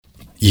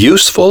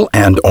Useful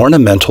and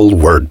Ornamental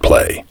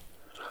Wordplay.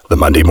 The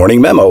Monday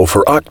Morning Memo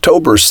for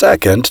October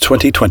 2nd,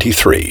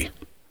 2023.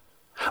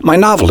 My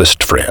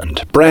novelist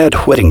friend, Brad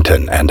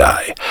Whittington and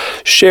I,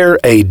 share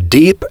a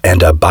deep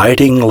and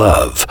abiding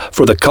love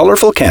for the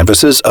colorful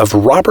canvases of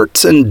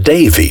Robertson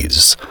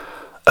Davies,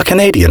 a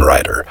Canadian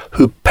writer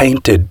who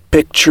painted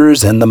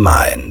pictures in the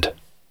mind.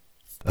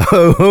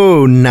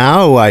 Oh,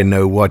 now I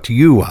know what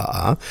you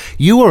are.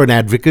 You are an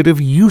advocate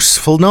of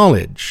useful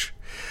knowledge.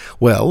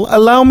 Well,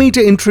 allow me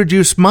to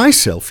introduce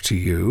myself to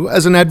you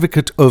as an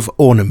advocate of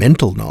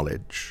ornamental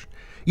knowledge.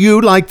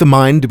 You like the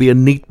mind to be a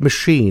neat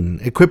machine,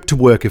 equipped to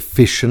work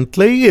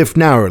efficiently, if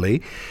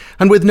narrowly,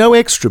 and with no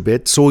extra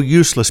bits or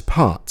useless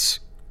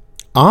parts.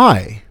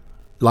 I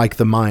like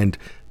the mind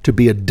to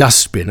be a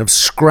dustbin of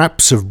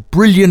scraps of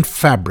brilliant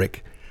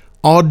fabric,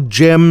 odd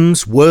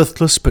gems,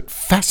 worthless but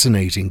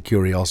fascinating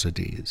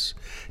curiosities,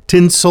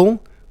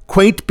 tinsel,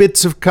 quaint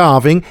bits of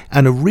carving,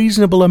 and a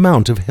reasonable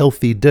amount of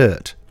healthy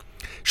dirt.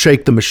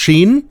 Shake the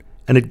machine,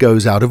 and it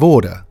goes out of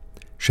order.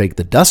 Shake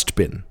the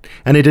dustbin,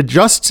 and it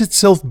adjusts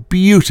itself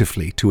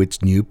beautifully to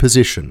its new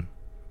position.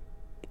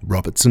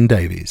 Robertson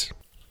Davies.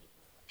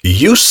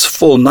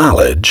 Useful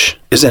knowledge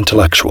is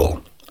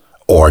intellectual.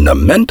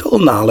 Ornamental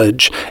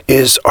knowledge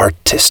is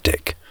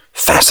artistic,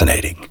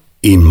 fascinating,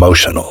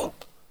 emotional.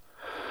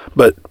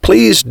 But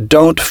please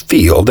don't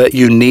feel that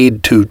you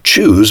need to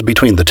choose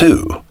between the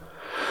two.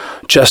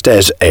 Just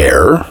as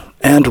air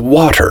and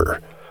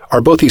water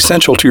are both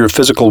essential to your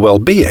physical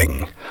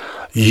well-being,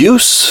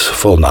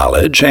 useful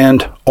knowledge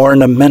and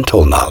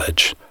ornamental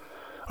knowledge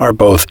are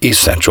both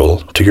essential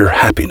to your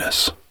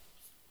happiness.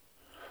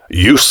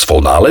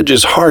 Useful knowledge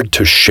is hard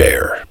to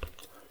share.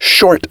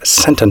 Short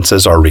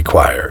sentences are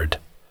required.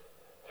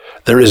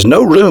 There is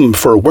no room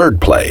for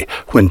wordplay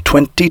when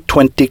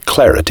 2020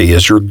 clarity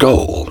is your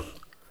goal.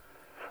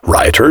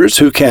 Writers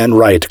who can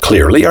write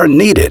clearly are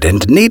needed,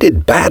 and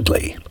needed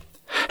badly.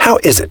 How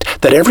is it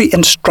that every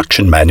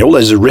instruction manual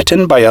is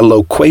written by a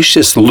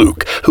loquacious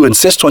Luke who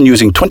insists on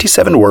using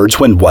 27 words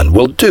when one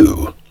will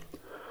do?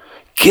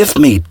 Give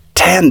me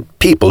 10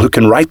 people who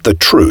can write the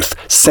truth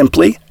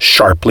simply,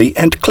 sharply,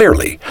 and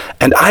clearly,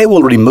 and I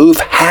will remove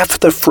half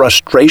the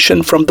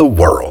frustration from the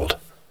world.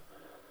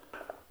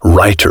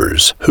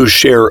 Writers who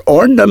share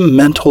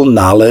ornamental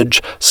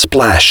knowledge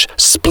splash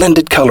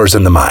splendid colors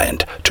in the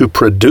mind to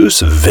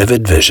produce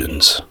vivid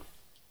visions.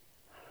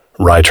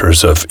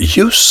 Writers of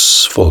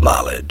useful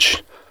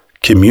knowledge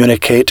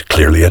communicate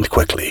clearly and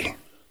quickly.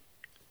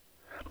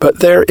 But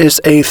there is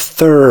a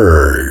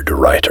third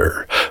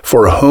writer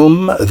for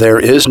whom there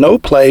is no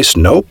place,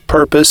 no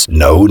purpose,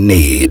 no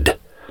need.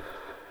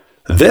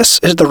 This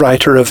is the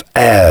writer of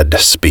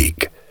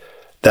Adspeak,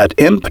 that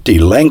empty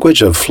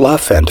language of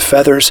fluff and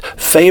feathers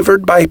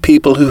favored by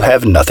people who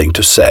have nothing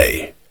to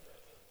say.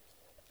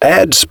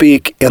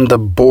 Adspeak in the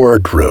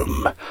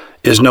boardroom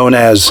is known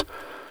as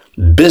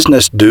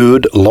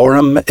Business-dude,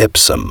 lorem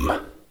ipsum.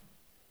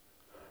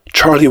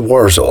 Charlie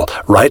Warzel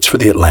writes for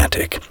The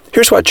Atlantic.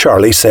 Here's what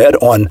Charlie said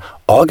on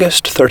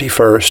August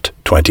 31st,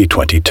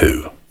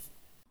 2022.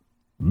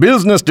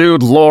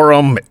 Business-dude,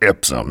 lorem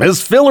ipsum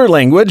is filler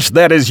language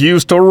that is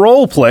used to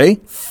roleplay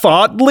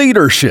thought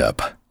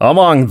leadership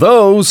among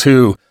those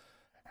who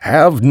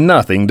have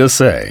nothing to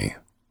say.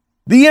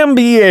 The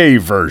MBA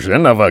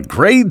version of a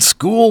grade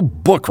school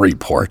book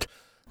report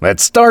that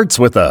starts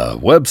with a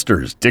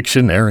Webster's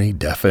dictionary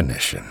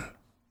definition.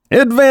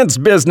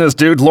 Advanced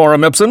business-dude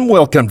lorem ipsum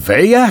will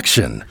convey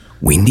action.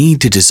 We need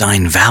to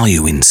design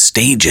value in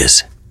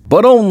stages,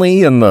 but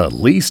only in the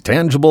least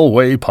tangible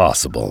way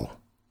possible.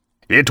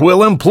 It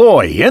will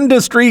employ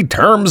industry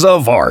terms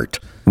of art.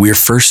 We're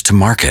first to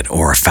market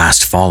or a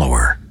fast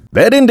follower.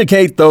 That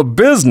indicate the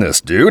business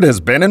dude has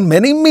been in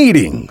many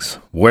meetings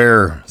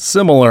where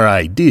similar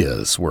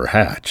ideas were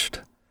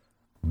hatched.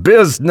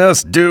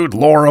 Business dude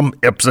lorem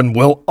ipsum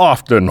will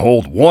often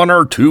hold one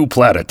or two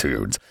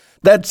platitudes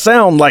that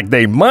sound like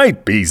they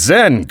might be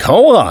Zen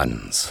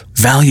koans.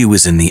 Value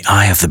is in the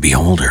eye of the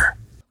beholder,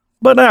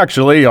 but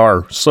actually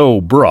are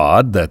so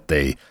broad that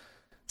they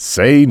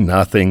say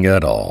nothing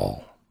at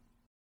all.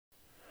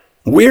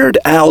 Weird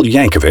Al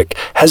Yankovic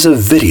has a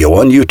video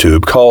on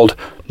YouTube called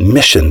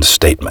Mission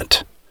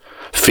Statement,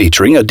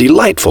 featuring a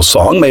delightful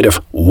song made of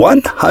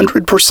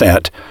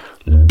 100%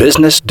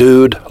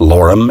 business-dude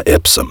lorem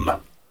ipsum.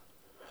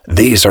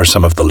 These are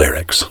some of the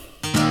lyrics.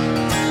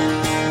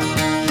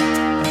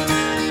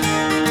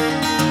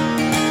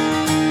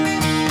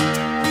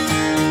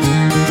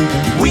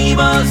 We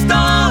must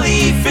all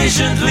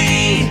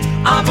efficiently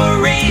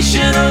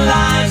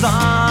operationalize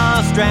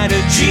our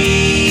strategies,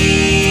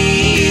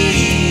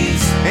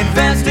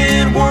 invest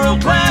in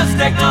world-class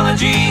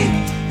technology,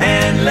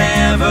 and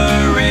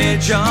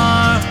leverage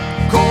our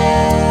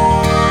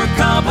core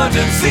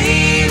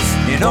competencies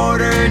in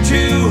order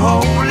to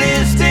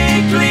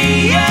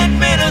holistically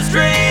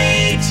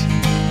administrate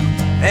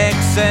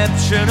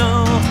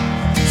exceptional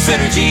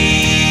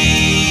synergy.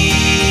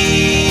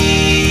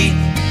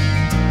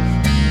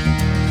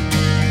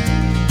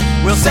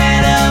 We'll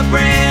set a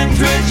brand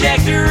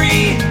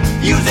trajectory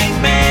using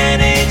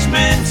management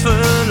management's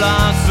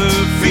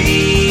philosophy.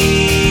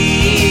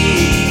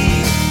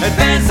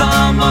 Advance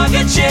our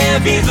market share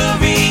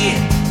vis-à-vis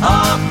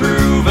our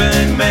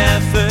proven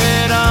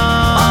methodology.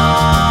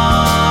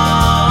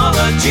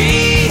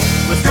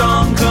 With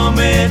strong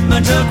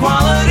commitment to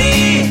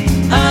quality,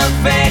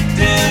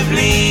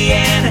 effectively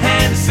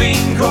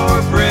enhancing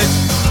corporate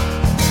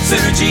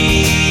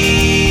synergy.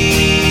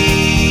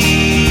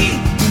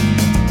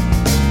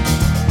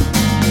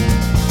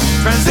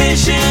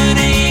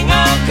 Transitioning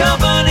our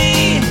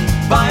company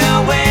by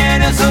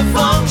awareness of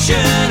functionality,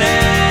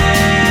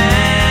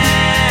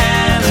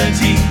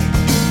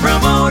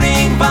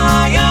 promoting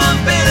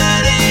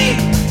viability,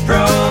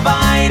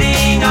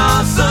 providing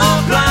our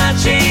supply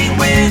chain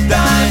with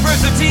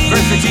diversity.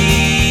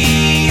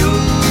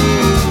 Ooh,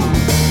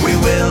 we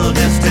will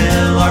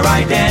distill our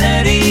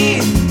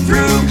identity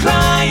through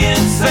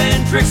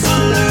client-centric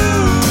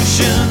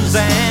solutions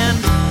and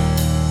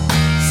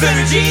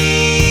synergy.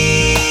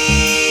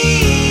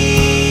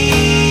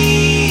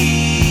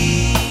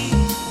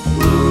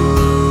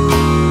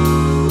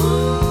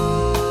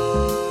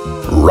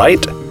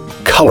 Write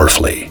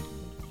colorfully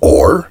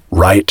or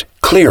write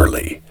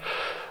clearly.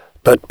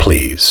 But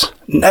please,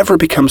 never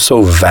become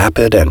so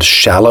vapid and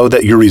shallow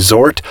that you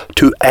resort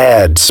to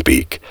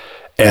Adspeak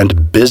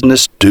and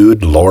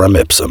Business-dude lorem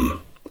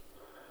ipsum.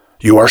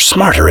 You are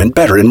smarter and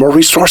better and more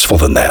resourceful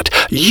than that.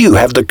 You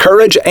have the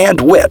courage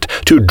and wit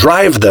to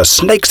drive the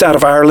snakes out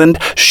of Ireland,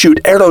 shoot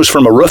arrows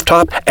from a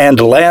rooftop,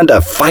 and land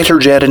a fighter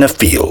jet in a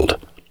field.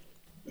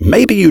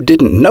 Maybe you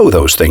didn't know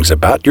those things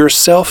about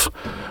yourself,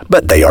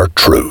 but they are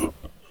true.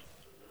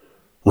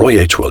 Roy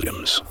H.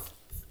 Williams.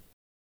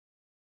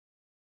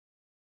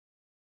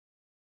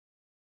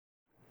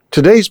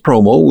 Today's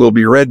promo will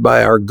be read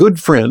by our good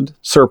friend,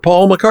 Sir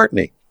Paul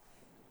McCartney.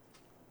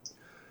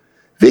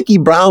 Vicky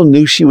Brown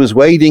knew she was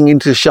wading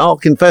into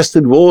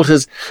shark-infested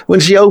waters when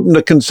she opened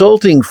a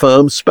consulting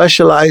firm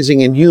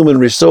specializing in human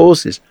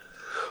resources.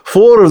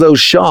 4 of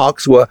those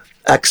sharks were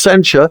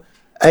Accenture,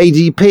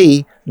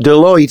 ADP,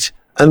 Deloitte,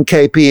 and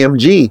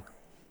KPMG.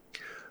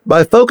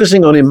 By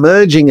focusing on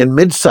emerging and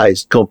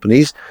mid-sized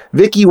companies,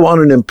 Vicky won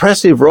an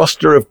impressive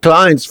roster of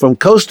clients from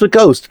coast to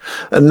coast,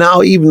 and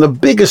now even the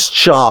biggest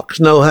sharks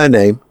know her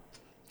name.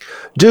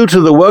 Due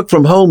to the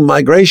work-from-home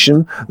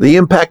migration, the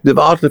impact of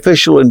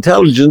artificial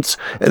intelligence,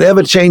 and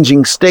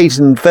ever-changing state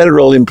and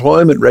federal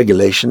employment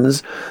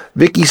regulations,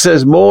 Vicky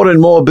says more and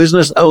more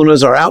business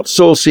owners are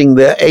outsourcing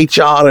their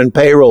HR and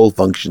payroll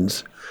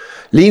functions.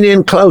 Lean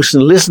in close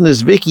and listen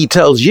as Vicky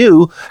tells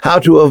you how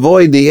to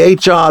avoid the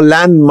HR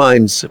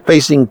landmines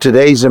facing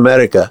today's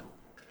America.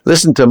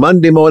 Listen to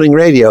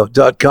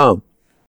MondayMorningRadio.com.